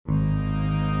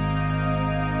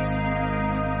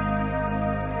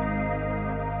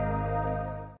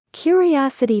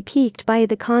curiosity piqued by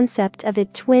the concept of a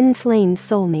twin flame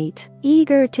soulmate,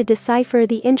 eager to decipher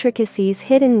the intricacies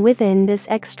hidden within this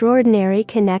extraordinary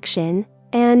connection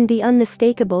and the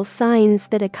unmistakable signs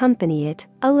that accompany it.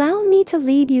 Allow me to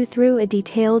lead you through a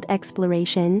detailed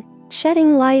exploration,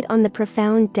 shedding light on the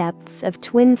profound depths of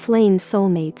twin flame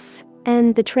soulmates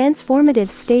and the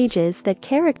transformative stages that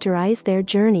characterize their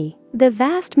journey. The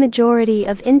vast majority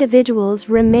of individuals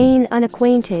remain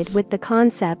unacquainted with the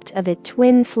concept of a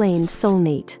twin flame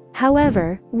soulmate.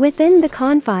 However, within the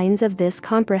confines of this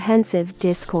comprehensive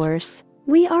discourse,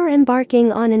 we are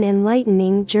embarking on an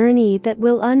enlightening journey that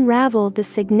will unravel the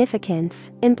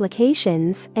significance,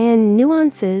 implications, and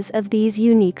nuances of these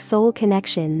unique soul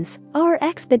connections. Our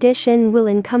expedition will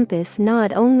encompass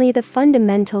not only the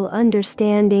fundamental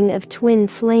understanding of twin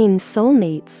flame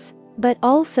soulmates, but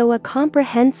also a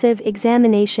comprehensive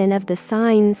examination of the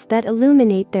signs that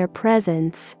illuminate their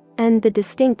presence and the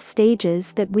distinct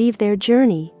stages that weave their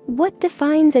journey. What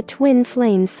defines a twin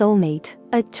flame soulmate?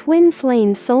 A twin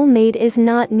flame soulmate is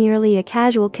not merely a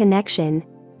casual connection,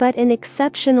 but an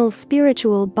exceptional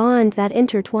spiritual bond that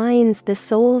intertwines the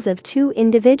souls of two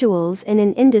individuals in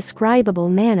an indescribable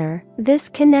manner. This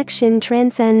connection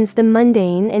transcends the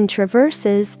mundane and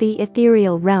traverses the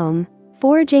ethereal realm,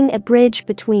 forging a bridge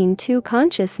between two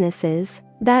consciousnesses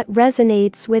that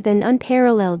resonates with an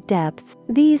unparalleled depth.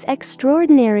 These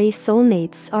extraordinary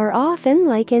soulmates are often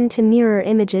likened to mirror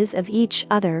images of each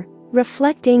other,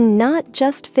 reflecting not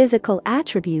just physical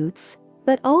attributes,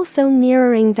 but also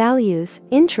mirroring values,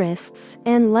 interests,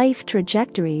 and life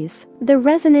trajectories. The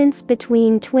resonance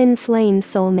between twin flame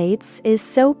soulmates is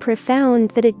so profound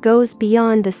that it goes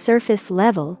beyond the surface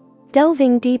level,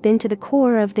 delving deep into the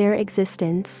core of their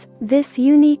existence. This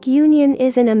unique union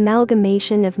is an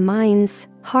amalgamation of minds,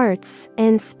 hearts,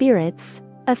 and spirits,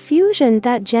 a fusion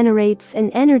that generates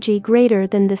an energy greater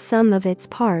than the sum of its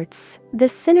parts. The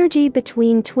synergy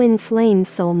between twin flame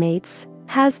soulmates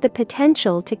has the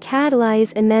potential to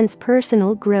catalyze immense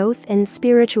personal growth and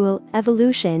spiritual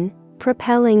evolution,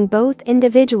 propelling both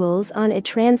individuals on a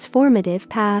transformative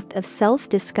path of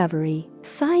self-discovery.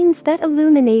 Signs that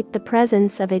illuminate the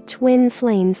presence of a twin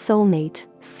flame soulmate.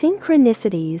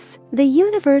 Synchronicities. The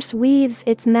universe weaves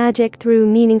its magic through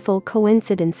meaningful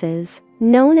coincidences,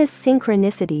 known as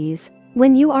synchronicities.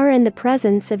 When you are in the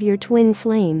presence of your twin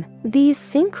flame, these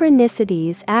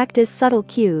synchronicities act as subtle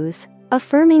cues,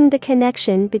 affirming the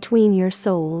connection between your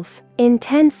souls.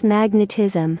 Intense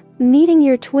magnetism. Meeting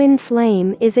your twin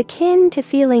flame is akin to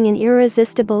feeling an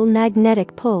irresistible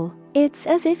magnetic pull. It's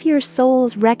as if your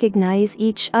souls recognize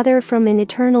each other from an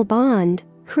eternal bond,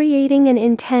 creating an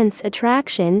intense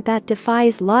attraction that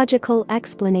defies logical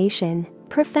explanation.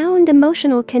 Profound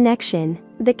emotional connection.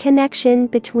 The connection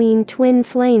between twin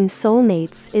flame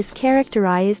soulmates is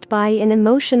characterized by an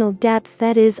emotional depth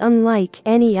that is unlike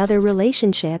any other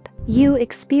relationship. You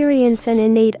experience an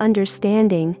innate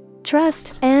understanding,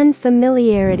 trust, and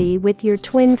familiarity with your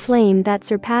twin flame that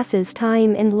surpasses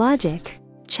time and logic.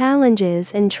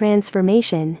 Challenges and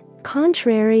transformation.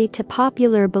 Contrary to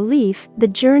popular belief, the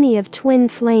journey of twin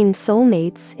flame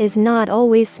soulmates is not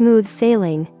always smooth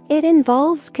sailing. It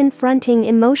involves confronting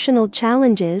emotional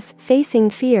challenges, facing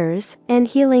fears, and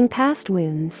healing past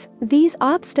wounds. These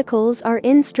obstacles are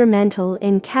instrumental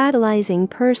in catalyzing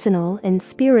personal and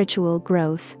spiritual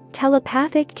growth.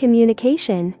 Telepathic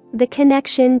communication. The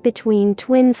connection between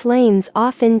twin flames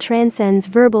often transcends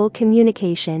verbal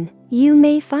communication. You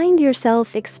may find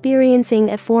yourself experiencing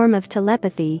a form of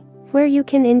telepathy, where you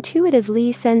can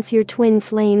intuitively sense your twin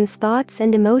flame's thoughts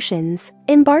and emotions.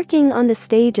 Embarking on the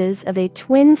stages of a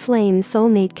twin flame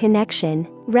soulmate connection.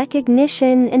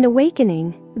 Recognition and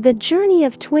awakening. The journey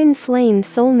of twin flame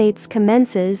soulmates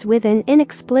commences with an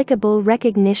inexplicable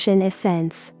recognition, a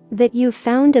sense that you've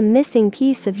found a missing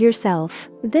piece of yourself.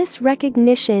 This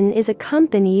recognition is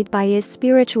accompanied by a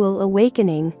spiritual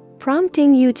awakening,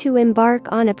 prompting you to embark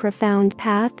on a profound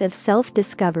path of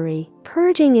self-discovery,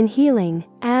 purging and healing.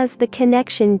 As the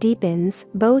connection deepens,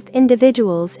 both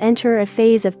individuals enter a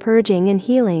phase of purging and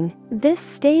healing. This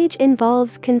stage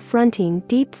involves confronting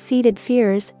deep-seated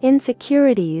fears,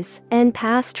 insecurities, and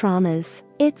past traumas.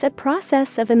 It's a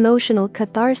process of emotional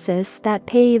catharsis that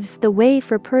paves the way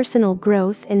for personal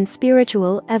growth and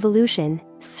spiritual evolution.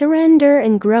 Surrender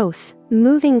and growth.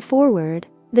 Moving forward,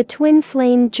 the twin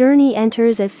flame journey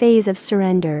enters a phase of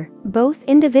surrender. Both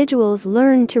individuals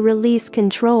learn to release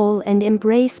control and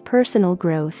embrace personal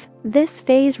growth. This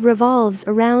phase revolves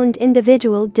around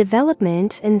individual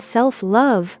development and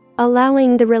self-love,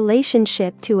 allowing the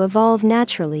relationship to evolve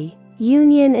naturally.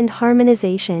 Union and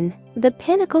harmonization. The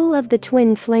pinnacle of the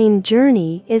twin flame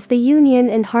journey is the union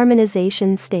and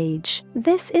harmonization stage.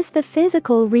 This is the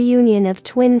physical reunion of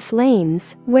twin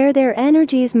flames, where their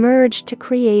energies merge to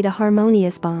create a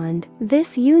harmonious bond.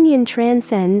 This union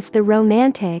transcends the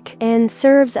romantic and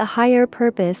serves a higher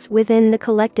purpose within the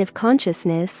collective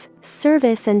consciousness,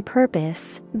 service and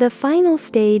purpose. The final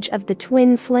stage of the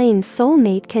twin flame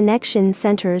soulmate connection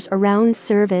centers around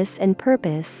service and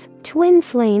purpose. Twin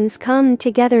flames come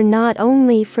together not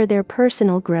only for their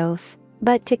personal growth,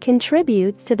 but to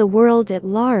contribute to the world at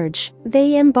large.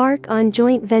 They embark on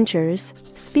joint ventures,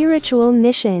 spiritual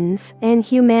missions, and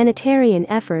humanitarian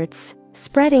efforts,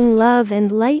 spreading love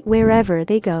and light wherever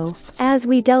they go. As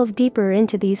we delve deeper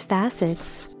into these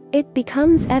facets, it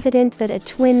becomes evident that a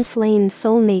twin flame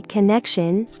soulmate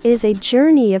connection is a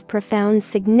journey of profound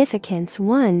significance,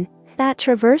 one that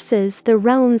traverses the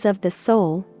realms of the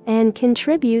soul and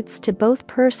contributes to both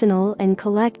personal and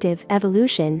collective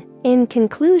evolution. In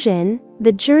conclusion,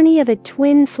 the journey of a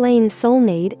twin flame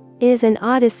soulmate is an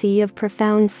odyssey of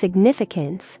profound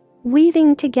significance,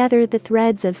 weaving together the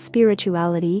threads of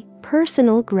spirituality,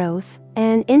 personal growth,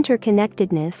 and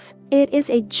interconnectedness. It is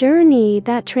a journey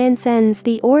that transcends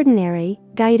the ordinary,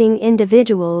 guiding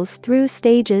individuals through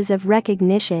stages of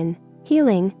recognition,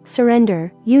 healing,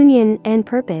 surrender, union, and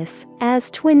purpose.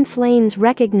 As twin flames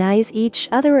recognize each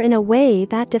other in a way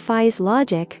that defies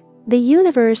logic, the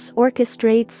universe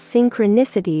orchestrates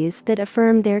synchronicities that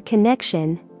affirm their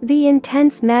connection. The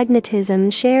intense magnetism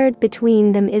shared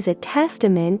between them is a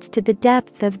testament to the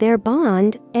depth of their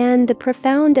bond, and the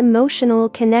profound emotional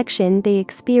connection they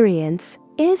experience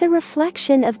is a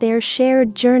reflection of their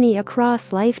shared journey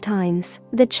across lifetimes.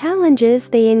 The challenges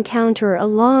they encounter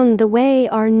along the way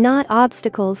are not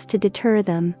obstacles to deter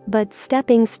them, but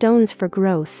stepping stones for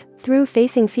growth. Through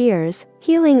facing fears,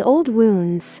 healing old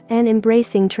wounds, and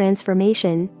embracing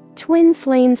transformation, twin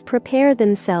flames prepare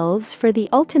themselves for the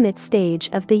ultimate stage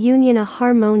of the union, a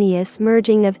harmonious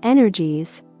merging of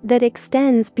energies that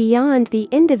extends beyond the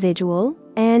individual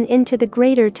and into the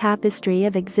greater tapestry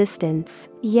of existence.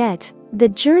 Yet, the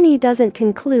journey doesn't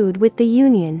conclude with the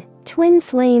union. Twin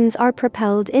flames are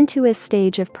propelled into a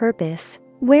stage of purpose,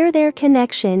 where their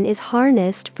connection is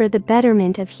harnessed for the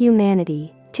betterment of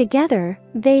humanity. Together,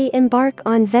 they embark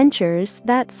on ventures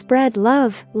that spread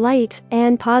love, light,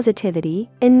 and positivity,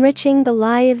 enriching the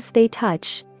lives they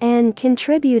touch and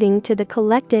contributing to the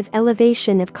collective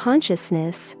elevation of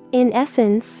consciousness. In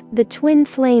essence, the twin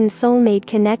flame soulmate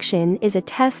connection is a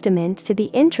testament to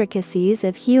the intricacies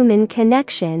of human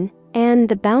connection and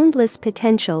the boundless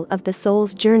potential of the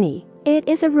soul's journey. It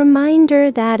is a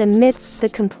reminder that amidst the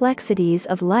complexities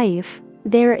of life,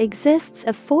 there exists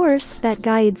a force that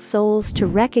guides souls to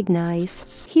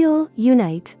recognize, heal,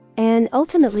 unite, and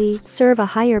ultimately serve a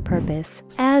higher purpose.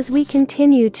 As we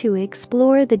continue to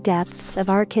explore the depths of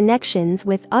our connections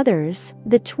with others,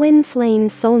 the twin flame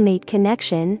soulmate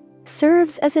connection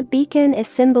serves as a beacon, a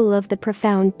symbol of the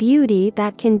profound beauty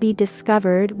that can be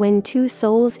discovered when two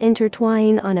souls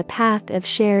intertwine on a path of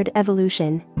shared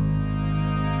evolution.